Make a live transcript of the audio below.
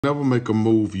Never make a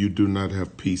move you do not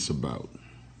have peace about.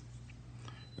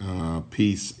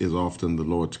 Peace is often the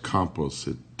Lord's compass.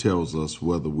 It tells us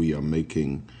whether we are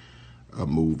making a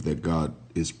move that God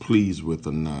is pleased with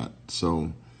or not.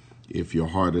 So if your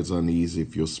heart is uneasy,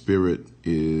 if your spirit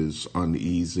is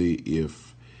uneasy,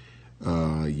 if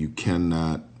you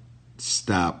cannot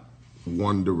stop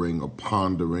wondering or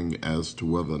pondering as to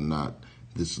whether or not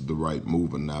this is the right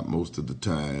move or not, most of the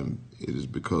time it is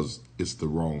because it's the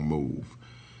wrong move.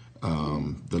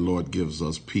 The Lord gives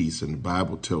us peace, and the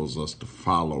Bible tells us to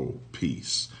follow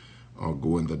peace or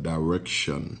go in the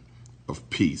direction of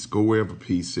peace. Go wherever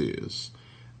peace is.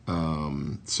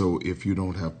 So if you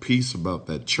don't have peace about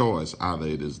that choice, either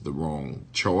it is the wrong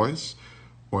choice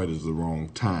or it is the wrong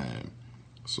time.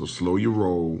 So slow your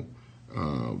roll,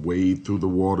 wade through the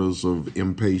waters of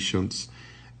impatience,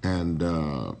 and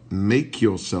make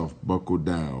yourself buckle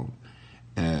down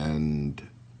and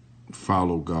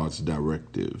follow God's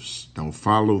directives. Don't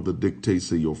follow the dictates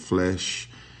of your flesh,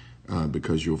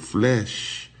 because your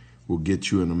flesh will get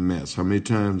you in a mess. How many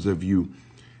times have you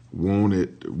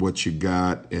wanted what you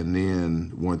got, and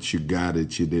then once you got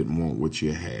it, you didn't want what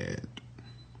you had?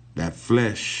 That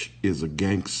flesh is a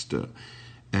gangster,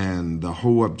 and the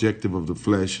whole objective of the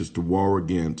flesh is to war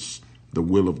against the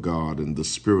will of God and the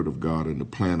Spirit of God and the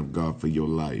plan of God for your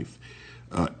life.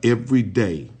 Every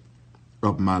day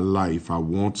of my life, I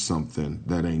want something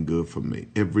that ain't good for me.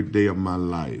 Every day of my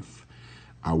life,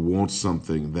 I want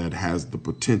something that has the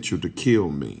potential to kill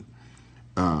me.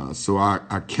 So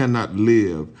I cannot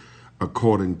live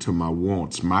according to my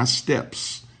wants. My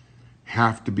steps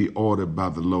have to be ordered by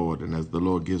the Lord. And as the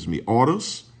Lord gives me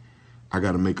orders, I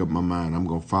got to make up my mind. I'm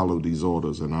going to follow these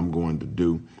orders, and I'm going to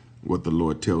do what the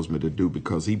Lord tells me to do,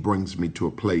 because he brings me to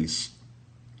a place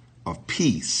of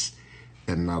peace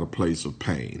and not a place of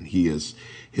pain.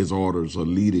 His orders are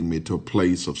leading me to a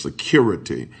place of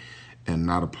security and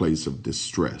not a place of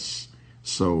distress.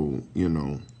 So,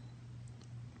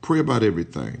 pray about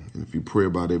everything. And if you pray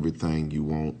about everything, you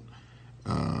won't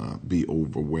be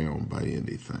overwhelmed by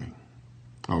anything.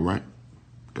 All right?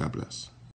 God bless.